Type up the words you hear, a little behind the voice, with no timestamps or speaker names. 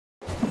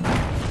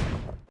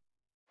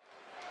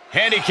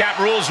Handicap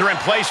rules are in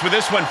place with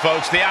this one,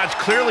 folks. The odds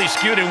clearly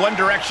skewed in one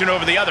direction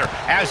over the other.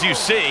 As you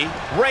see,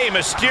 Rey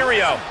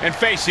Mysterio. And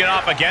facing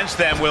off against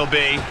them will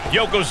be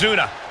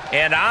Yokozuna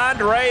and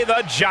Andre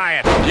the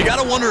Giant. You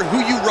gotta wonder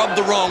who you rubbed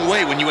the wrong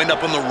way when you end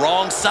up on the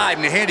wrong side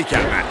in a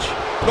handicap match.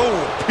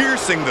 Oh,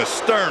 piercing the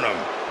sternum.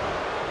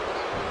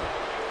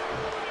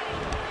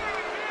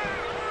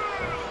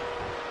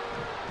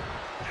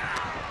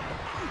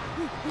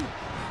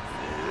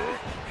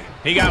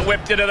 He got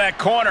whipped into that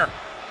corner.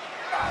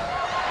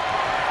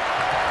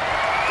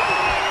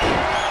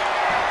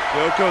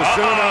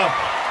 Yokozuna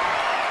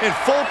in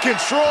full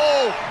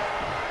control.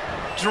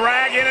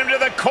 Dragging him to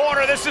the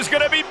corner. This is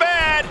going to be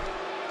bad.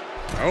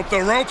 I hope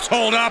the ropes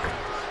hold up.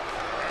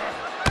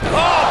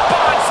 Oh,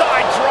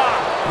 bonsai drop.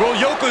 Will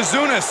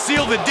Yokozuna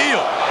seal the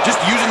deal? Just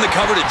using the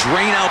cover to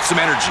drain out some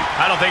energy.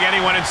 I don't think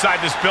anyone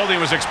inside this building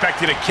was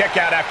expecting a kick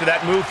out after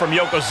that move from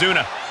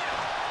Yokozuna.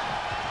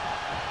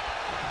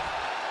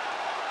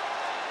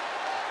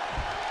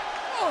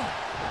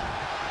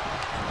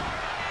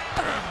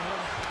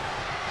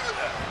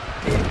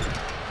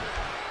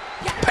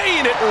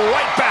 Paying it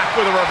right back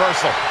with a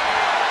reversal.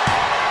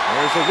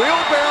 There's a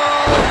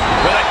wheelbarrow.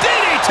 With a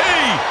DDT!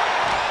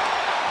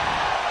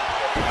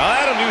 Oh,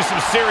 that'll do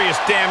some serious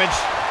damage.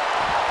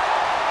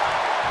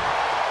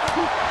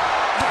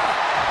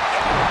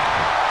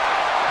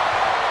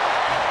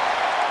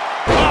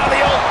 Oh,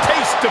 the old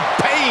taste of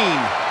pain.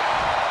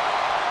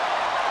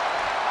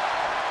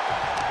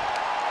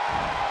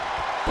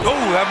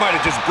 Oh, that might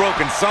have just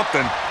broken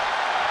something.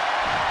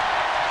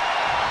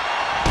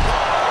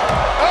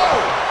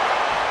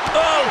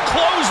 Oh,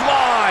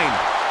 clothesline!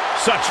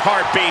 Such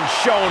heart being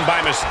shown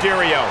by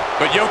Mysterio.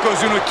 But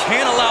Yokozuna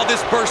can't allow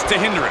this burst to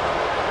hinder it.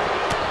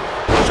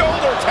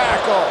 Shoulder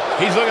tackle.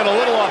 He's looking a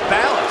little off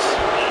balance.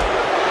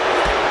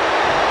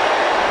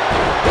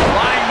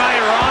 Flying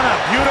Majorana,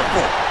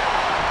 beautiful.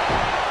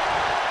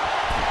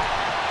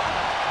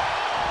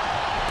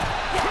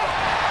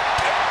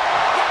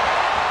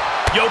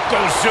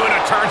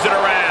 Yokozuna turns it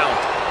around.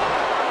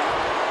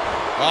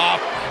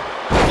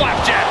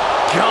 Flapjack.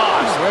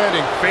 God. He's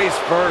landing face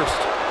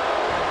first.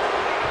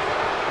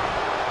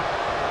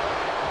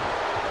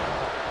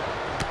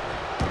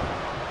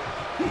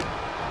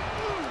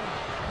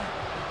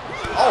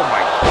 Oh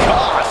my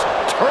gosh,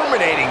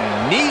 terminating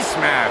knee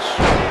smash.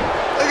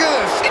 Look at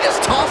this, he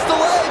just tossed the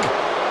leg.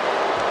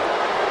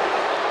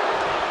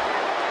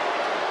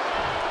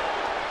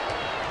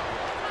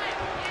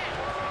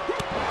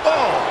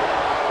 Oh!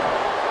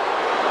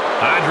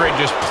 Andre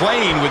just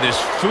playing with his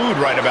food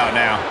right about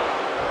now.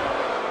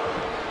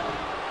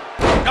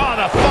 Oh,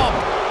 the thump.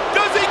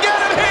 Does he get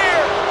him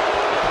here?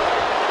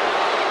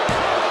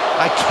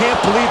 I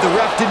can't believe the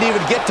ref didn't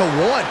even get to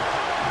one.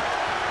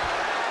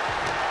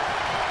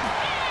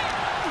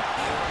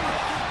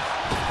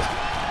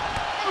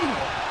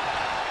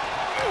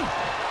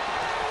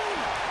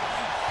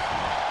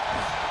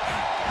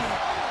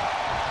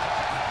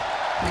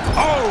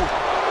 Oh!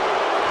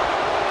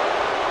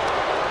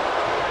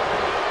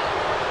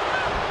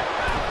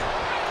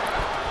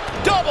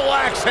 Double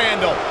axe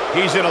handle.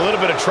 He's in a little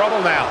bit of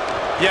trouble now.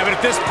 Yeah, but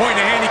at this point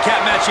in a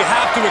handicap match, you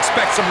have to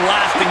expect some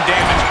lasting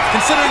damage.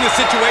 Considering the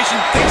situation,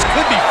 things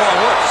could be far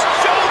worse.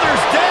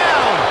 Shoulders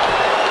down.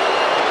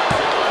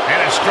 And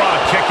a strong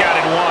kick out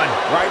in one.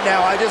 Right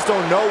now, I just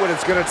don't know what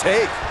it's going to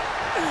take.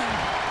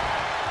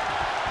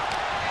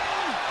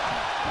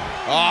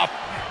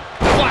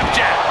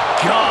 Flapjack.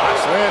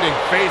 Gosh. Landing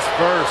face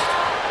first.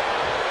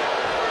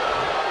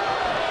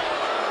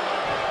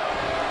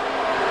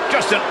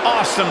 Just an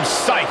awesome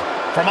sight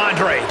from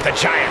Andre the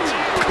Giant.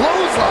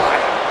 Clothesline.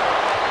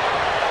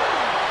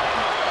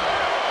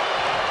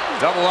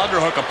 Double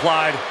underhook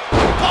applied.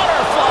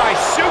 Butterfly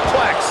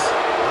suplex.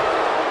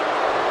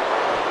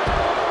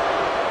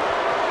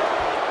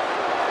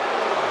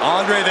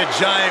 Andre the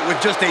Giant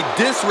with just a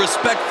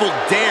disrespectful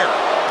dare,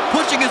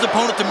 pushing his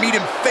opponent to meet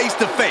him face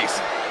to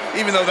face,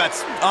 even though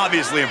that's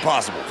obviously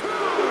impossible.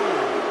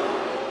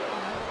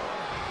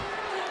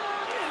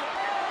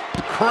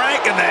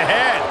 Crank in the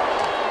head.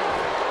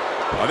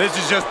 Oh, this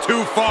is just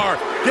too far.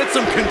 Get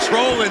some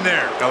control in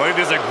there. Oh, look at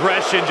this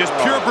aggression, just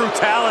pure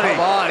brutality. Come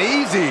on,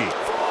 easy.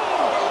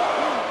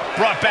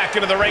 Brought back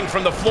into the ring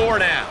from the floor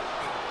now.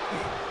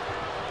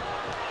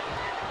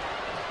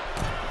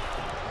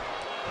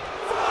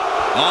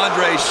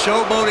 Andre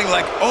showboating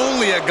like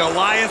only a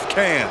Goliath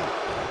can.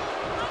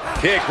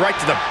 Kick right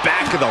to the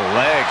back of the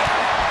leg.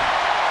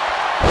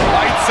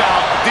 Lights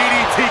out,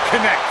 DDT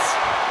connects.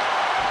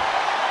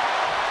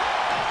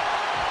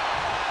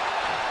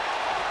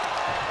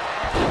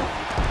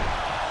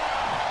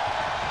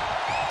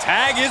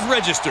 Tag is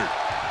registered.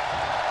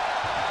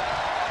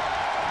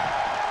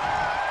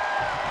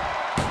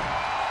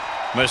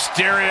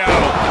 Mysterio.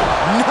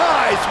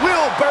 Nice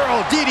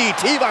wheelbarrow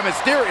DDT by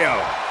Mysterio.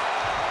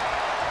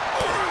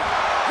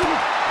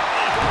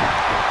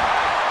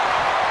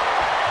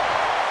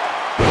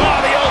 Oh,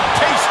 the old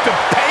taste of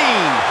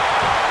pain.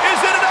 Is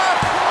it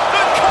enough?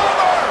 The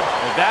cover.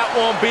 If that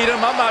won't beat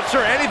him, I'm not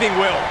sure anything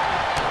will.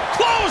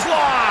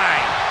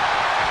 Clothesline.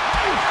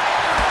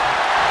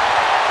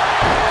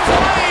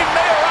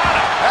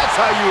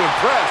 how you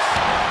impress.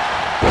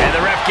 And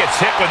the ref gets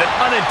hit with an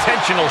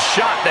unintentional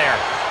shot there.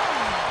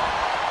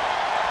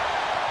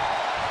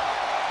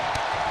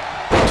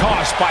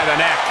 Tossed by the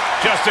neck.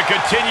 Just a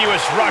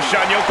continuous rush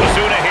on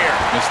Yokozuna here.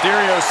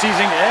 Mysterio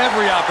seizing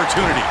every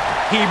opportunity.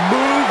 He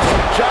moves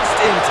just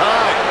in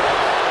time.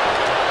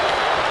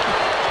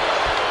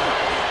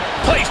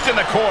 Placed in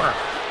the corner.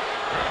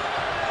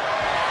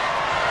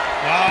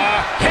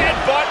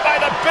 Headbutt by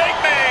the big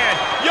man.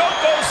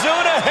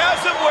 Yokozuna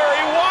has him where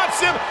he wants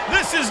him.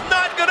 This is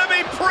not going to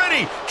be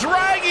pretty.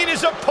 Dragging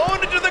his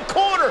opponent to the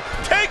corner.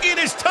 Taking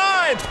his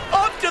time.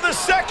 Up to the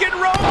second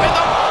rope and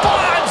the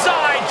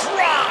bonsai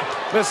drop.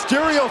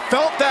 Mysterio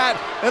felt that,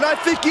 and I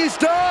think he's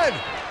done.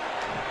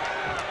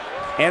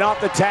 And off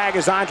the tag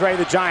is Andre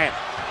the Giant.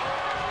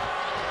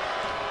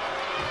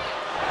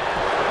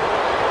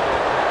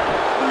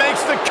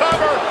 Makes the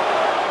cover.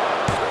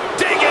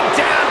 Digging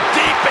down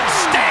deep and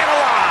staying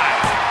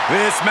alive.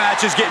 This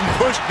match is getting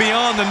pushed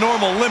beyond the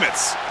normal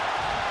limits.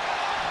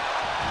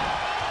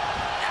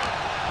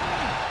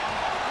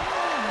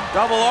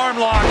 Double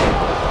arm lock.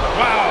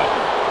 Wow.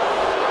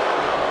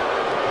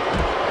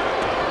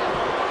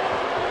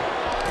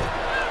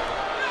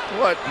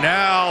 What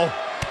now?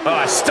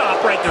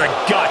 Stop right to the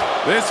gut.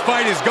 This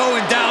fight is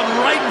going down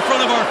right in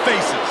front of our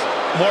faces.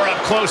 More up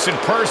close and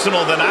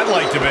personal than I'd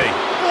like to be.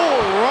 Oh,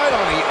 right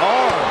on the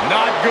arm.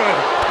 Not good.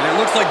 And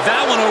it looks like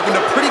that one opened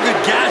a pretty good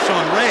gash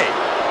on Rey.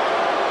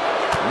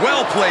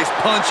 Well-placed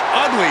punch,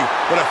 ugly,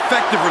 but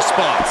effective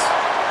response.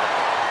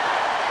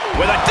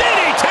 With a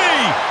DDT!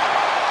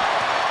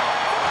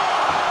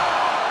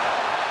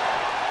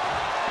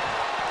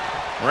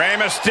 Rey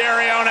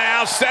Mysterio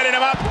now setting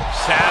him up.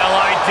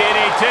 Satellite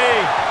DDT.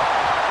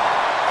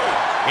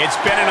 It's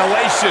been an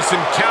hellacious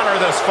encounter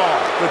thus far.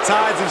 The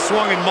tides have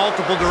swung in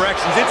multiple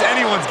directions. It's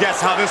anyone's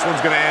guess how this one's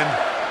going to end.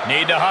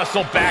 Need to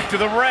hustle back to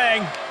the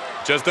ring.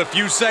 Just a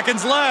few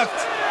seconds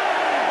left.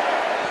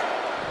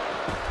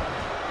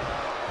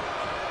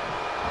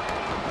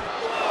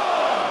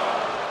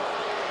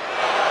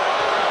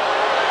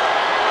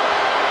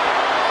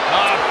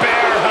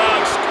 Bear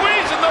hug,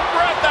 squeezing the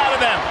breath out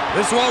of them.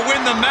 This won't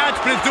win the match,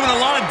 but it's doing a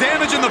lot of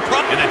damage in the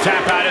front. And the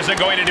tap out isn't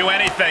going to do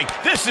anything.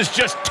 This is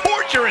just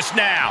torturous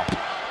now.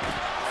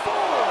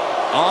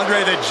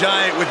 Andre the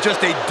Giant with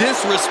just a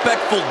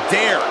disrespectful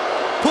dare,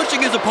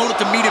 pushing his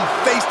opponent to meet him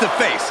face to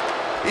face,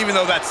 even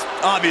though that's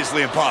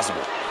obviously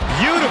impossible.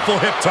 Beautiful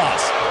hip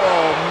toss.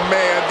 Oh,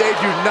 man, they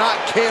do not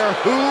care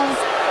who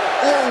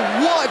or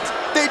what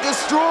they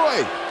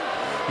destroy.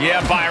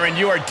 Yeah, Byron,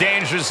 you are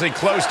dangerously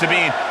close to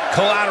being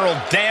collateral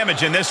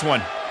damage in this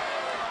one.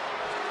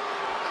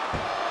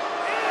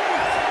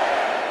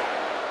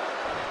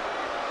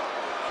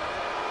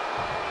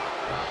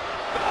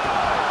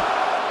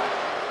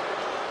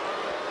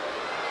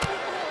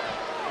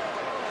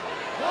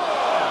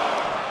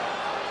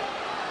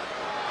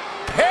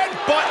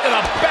 Headbutt to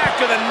the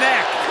back of the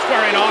neck.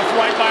 Squaring off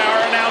right by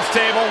our announce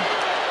table.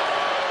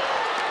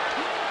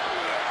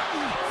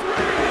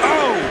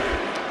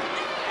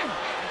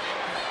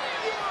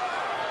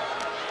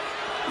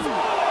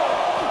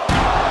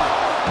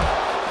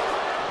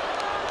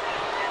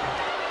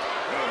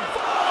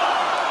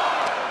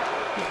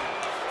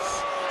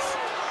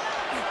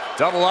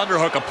 Double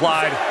underhook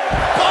applied.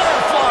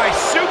 Butterfly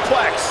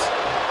suplex.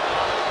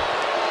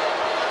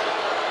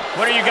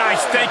 What are you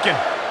guys thinking?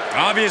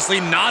 Obviously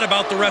not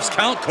about the ref's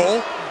count,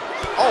 Cole.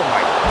 Oh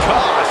my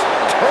gosh,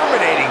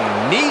 terminating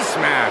knee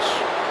smash.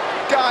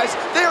 Guys,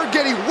 they are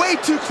getting way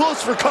too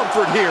close for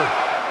comfort here.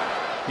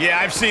 Yeah,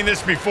 I've seen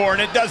this before,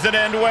 and it doesn't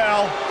end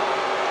well.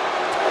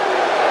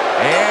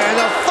 And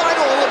the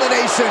final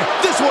elimination.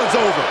 This one's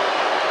over.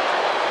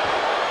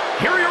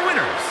 Here are your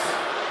winners,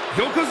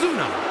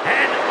 Yokozuna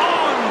and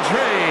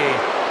Andre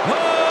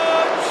the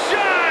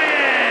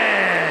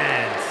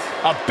Giant.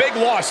 A big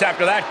loss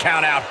after that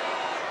count out.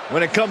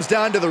 When it comes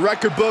down to the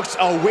record books,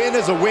 a win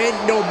is a win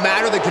no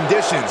matter the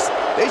conditions.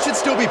 They should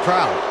still be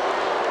proud.